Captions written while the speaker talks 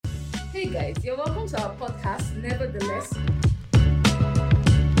Hey guys, you're welcome to our podcast, Nevertheless.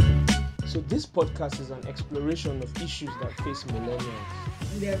 So this podcast is an exploration of issues that face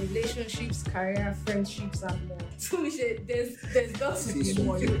millennials. Their relationships, career, friendships, and more. So there's got to be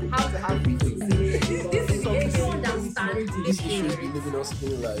more. You have to have things. This is if you understand These issues be leaving us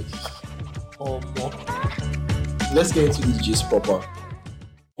feeling like, oh, more. Let's get into the gist proper.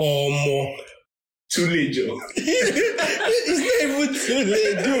 More. Too late, Joe. It's not even too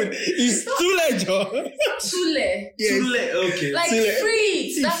late, dude. It's too late, Joe. Tule. Yes. Too late, okay. Like Tule.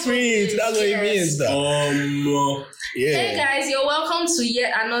 free. It's free. That's what it means, though. More. Yeah. Hey guys, you're welcome to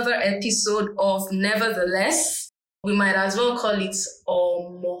yet another episode of Nevertheless. We might as well call it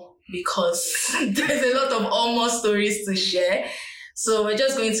Omo because there's a lot of Omo stories to share. So we're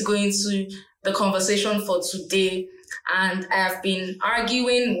just going to go into the conversation for today. And I have been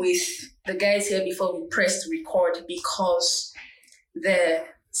arguing with the guys here before we pressed record because they're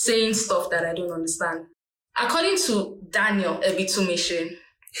saying stuff that I don't understand. According to Daniel Ebitumishe,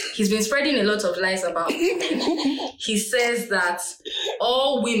 he's been spreading a lot of lies about women. He says that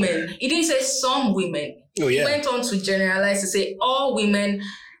all women, he didn't say some women. Oh, He yeah. went on to generalize to say all women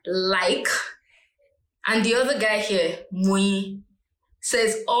like, and the other guy here, Mui,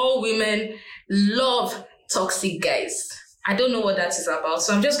 says all women love toxic guys. I don't know what that is about,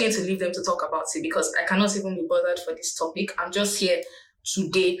 so I'm just going to leave them to talk about it because I cannot even be bothered for this topic. I'm just here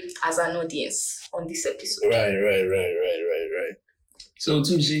today as an audience on this episode. Right. So,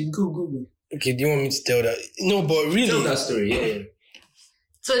 Tunji, go. Okay, do you want me to tell that? No, but really. Tell that story, yeah.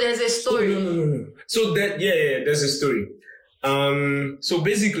 So there's a story. No. So there's a story. So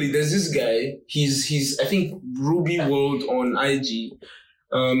basically, there's this guy. He's I think Ruby World on IG.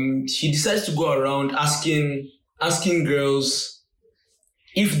 He decides to go around asking girls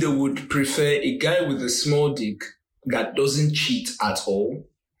if they would prefer a guy with a small dick that doesn't cheat at all,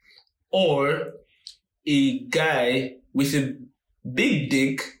 or a guy with a big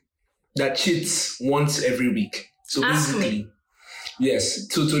dick that cheats once every week. So Ask basically, me. yes.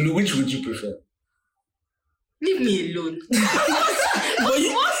 So Tolu, which would you prefer? Leave me alone. But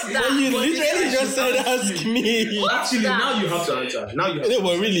you, What's that? but you What is literally that? just said ask me. Actually, that? now you have to answer. No,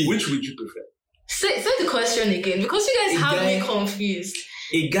 but really. Which would you prefer? Say the question again because you guys A have me guy- confused.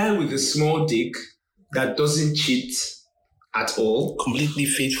 A guy with a small dick that doesn't cheat at all, Completely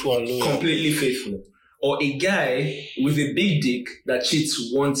faithful and loyal. completely faithful, or a guy with a big dick that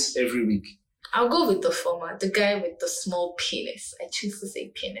cheats once every week? I'll go with the former, the guy with the small penis. I choose to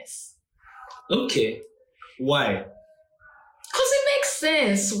say penis. Okay. Why? Because it makes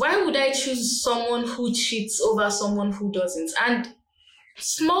sense. Why would I choose someone who cheats over someone who doesn't? And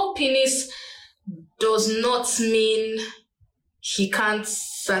small penis does not mean he can't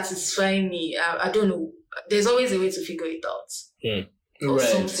satisfy me. I don't know. There's always a way to figure it out. Or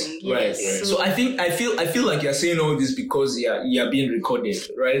something. Yes. So I feel like you're saying all this because you're being recorded,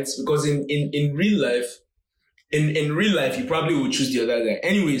 right? Because in real life, in real life, you probably would choose the other guy.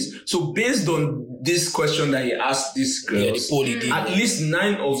 Anyways, so based on this question that he asked these Yeah, the girls, poll he did. at least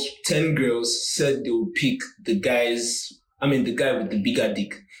 9 of 10 girls said they would pick the guy with the bigger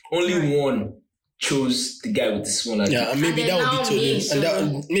dick. Only one chose the guy with the smaller dick. Yeah, and maybe And that then would now be Tolu. me, so-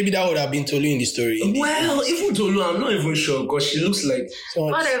 And maybe that would have been Tolu in the story. Well, even Tolu, I'm not even sure because she looks like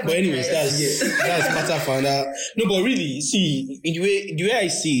Whatever, But anyways, guys. that's matter for that. No, but really, see, the way I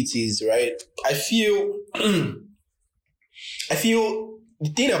see it is, right, I feel the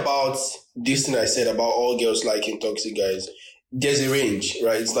thing about this thing I said about all girls liking toxic guys, there's a range,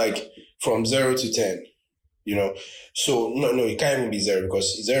 right? It's like from 0 to 10, you know? So, no, it can't even be 0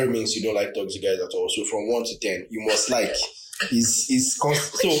 because 0 means you don't like toxic guys at all. So from 1 to 10, you must like.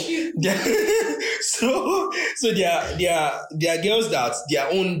 So there are girls that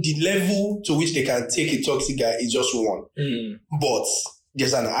the level to which they can take a toxic guy is just 1. But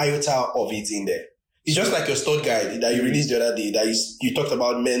there's an iota of it in there. It's just like your stud guide that you released the other day that you talked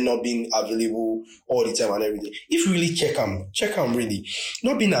about men not being available all the time and everything. If you really check them really,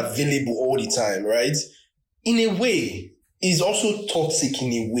 not being available all the time, right? In a way, is also toxic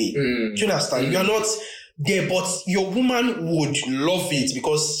in a way. Do you understand? You are not there, but your woman would love it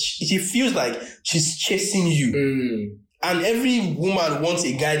because she feels like she's chasing you. And every woman wants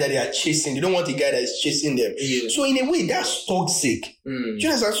a guy that they are chasing. They don't want a guy that is chasing them. Yeah. So in a way, that's toxic. Do you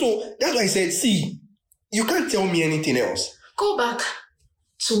understand? So that's why I said, see, you can't tell me anything else. Go back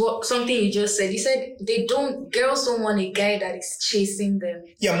to something you just said. You said girls don't want a guy that is chasing them.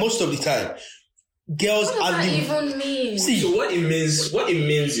 Yeah, most of the time. Girls What does are that the... even mean? See, So what it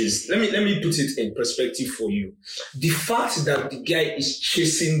means is, let me put it in perspective for you. The fact that the guy is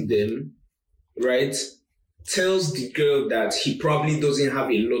chasing them, right, tells the girl that he probably doesn't have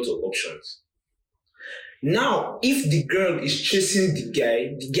a lot of options. Now, if the girl is chasing the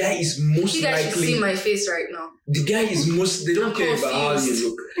guy is most You guys should likely. see my face right now. The guy is most. They don't I'm care about how you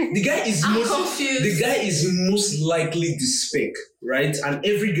look. The guy is I'm most. confused. The guy is most likely the spec, right? And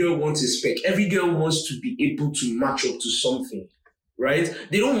every girl wants a spec. Every girl wants to be able to match up to something, right?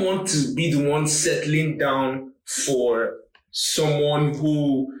 They don't want to be the one settling down for someone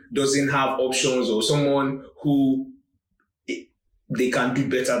who doesn't have options or someone who they can do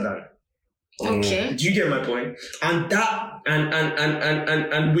better than. Okay. Do you get my point? And that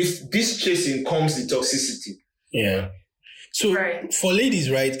and with this chasing comes the toxicity. Yeah. So Right. for ladies,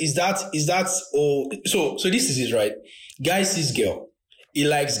 right, is that so this is it, right? Guy sees girl, he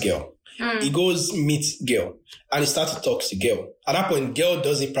likes girl, he goes meet girl, and he starts to talk to girl. At that point, girl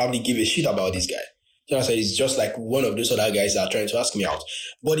doesn't probably give a shit about this guy. You know what I'm saying? It's just like one of those other guys that are trying to ask me out.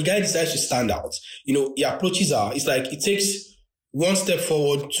 But the guy decides to stand out. You know, he approaches her. It's like it takes one step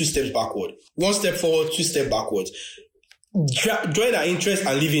forward, two steps backward. One step forward, two steps backwards. Join her interest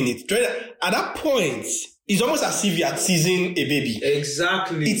and leaving it. At that point, it's almost as if you are teasing a baby.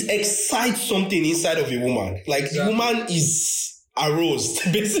 Exactly. It excites something inside of a woman. Like the woman is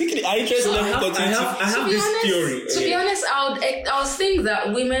aroused. Basically, her interest So I level have To this be theory. honest, to be honest, I would think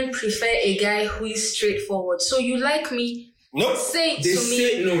that women prefer a guy who is straightforward. So you like me, Nope. say it They to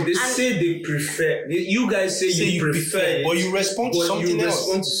say me. no. They and- say they prefer. You guys say Say you prefer, it, but you respond to but something you else.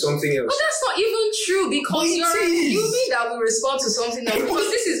 respond to something else. But that's not even true because But it is. you mean that we respond to something else because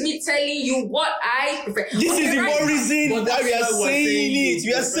this is me telling you what I prefer. This Okay, is the right one now- reason But why that's we are why we're saying saying it.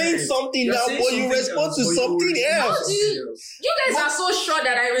 We are you saying prefer it. something You're now, saying but you something respond else, to but you something respond else. to something else. You guys are so sure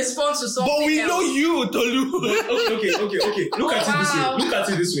that I respond to something But we else. know you, Tolu. Okay. Look at it this Wow. way. Look at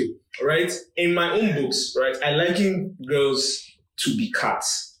it this way. Right? In my own books, right, I liken girls to be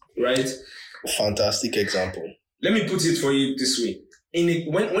cats. Right? Fantastic example. Let me put it for you this way.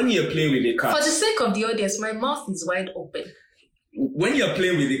 When you're playing with a cat, For the sake of the audience, my mouth is wide open. when you're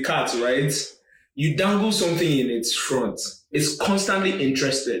playing with a cat, right, you dangle something in its front. It's constantly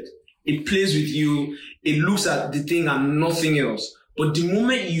interested. It plays with you. It looks at the thing and nothing else. But the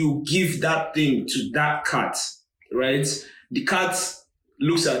moment you give that thing to that cat, right, the cat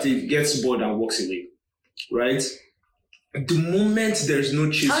looks at it, gets bored and walks away, right? The moment there's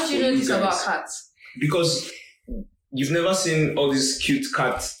no chase How do you for know this guys, about cats? because you've never seen all these cute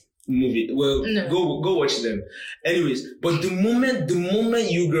cat movie. Well, No. go watch them. Anyways, but the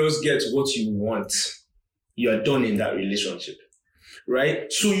moment you girls get what you want, you are done in that relationship,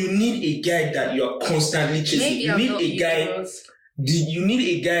 right? So you need a guy that you are constantly chasing. Maybe You I'm need not a guy. yours. You need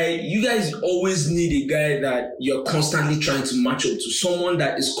a guy. You guys always need a guy that you're constantly trying to match up to. Someone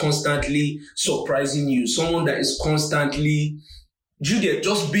that is constantly surprising you. Someone that is constantly, you get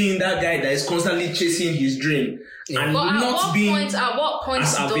just being that guy that is constantly chasing his dream and But not being. at what point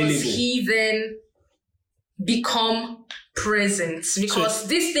as does available. he then become present? Because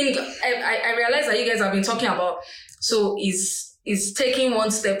this thing, I realize that you guys have been talking about, so is taking one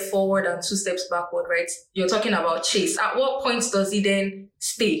step forward and two steps backward, right? You're talking about chase. At what point does he then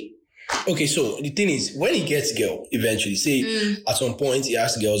stay? Okay, so the thing is, when he gets girl, eventually, say at some point he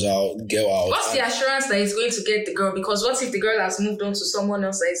asks girl out. What's the assurance that he's going to get the girl? Because what if the girl has moved on to someone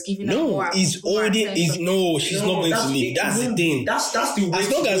else that is giving her No, more? he's more already. attention? She's not going to leave. That's the thing. That's the way.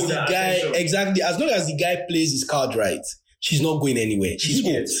 As long to as hold the that guy, attention. exactly, as long as the guy plays his card right, she's not going anywhere. She's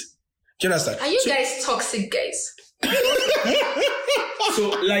Yeah. hooked. Do you understand? Are you guys toxic guys? So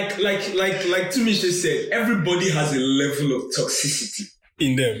like Tumishe said, everybody has a level of toxicity.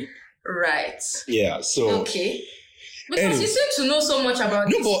 In them? Right. Yeah. So Okay. Because Anyway. you seem to know so much about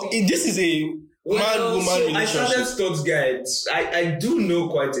no, this but thing. this is a man-woman so I relationship. started Studs Guides. I do know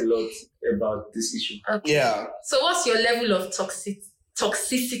quite a lot about this issue. Okay. Yeah. So what's your level of toxicity?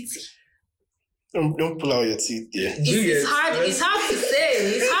 Don't pull out your teeth there. It's hard to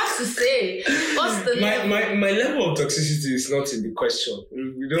say. What's the level? My level of toxicity is not in the question.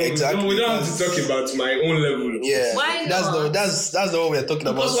 We don't have to talk about my own level. Yeah. Why That's not? that's what we're talking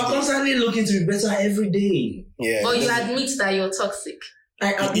about. Because we're today. constantly looking to be better every day. Yeah. But you admit that you're toxic.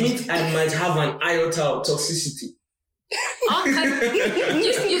 I admit I might have an iota of toxicity. Okay.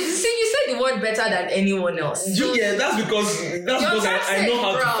 you said the word better than anyone else. Yeah, that's because I know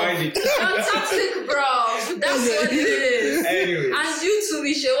how to find it. You're toxic, bro. That's what it is. Anyway. And you too,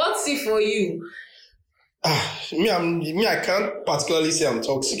 Michelle, what's it for you? I can't particularly say I'm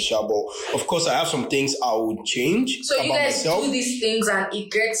toxic, Sha, but of course I have some things I would change So about you guys myself. do these things and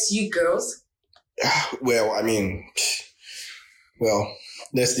it gets you girls? Well, I mean,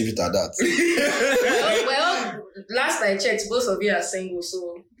 let's leave it at that. Well, last I checked, both of you are single,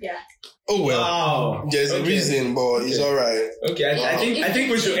 so yeah. Oh well, Wow. there's a reason, but it's alright. Okay, I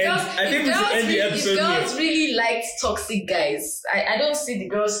think we should end. I think we should end the episode If girls here. really liked toxic guys, I don't see the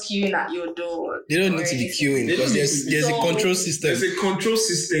girls queuing at your door. They don't need to be queuing They because don't need to be. there's a So- control system. There's a control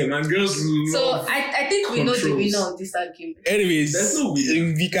system, and girls So love. I think we know the controls. winner of this argument. Anyways, There's no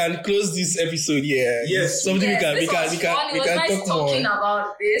winner. we can close this episode here. Yes. Something Yes, we this was fun. It was nice talk talking more. about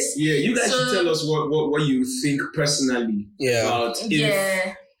this. Yeah, you guys should So- tell us what you think personally Yeah. about if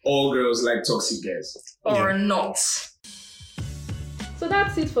Yeah, all girls like toxic guys. or not. So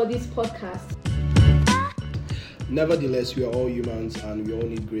that's it for this podcast. Nevertheless, we are all humans and we all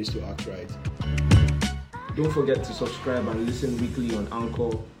need grace to act right. Don't forget to subscribe and listen weekly on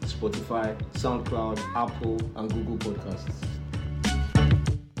Anchor, Spotify, SoundCloud, Apple, and Google Podcasts.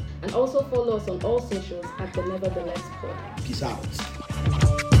 And also follow us on all socials at the Nevertheless Pod. Peace out.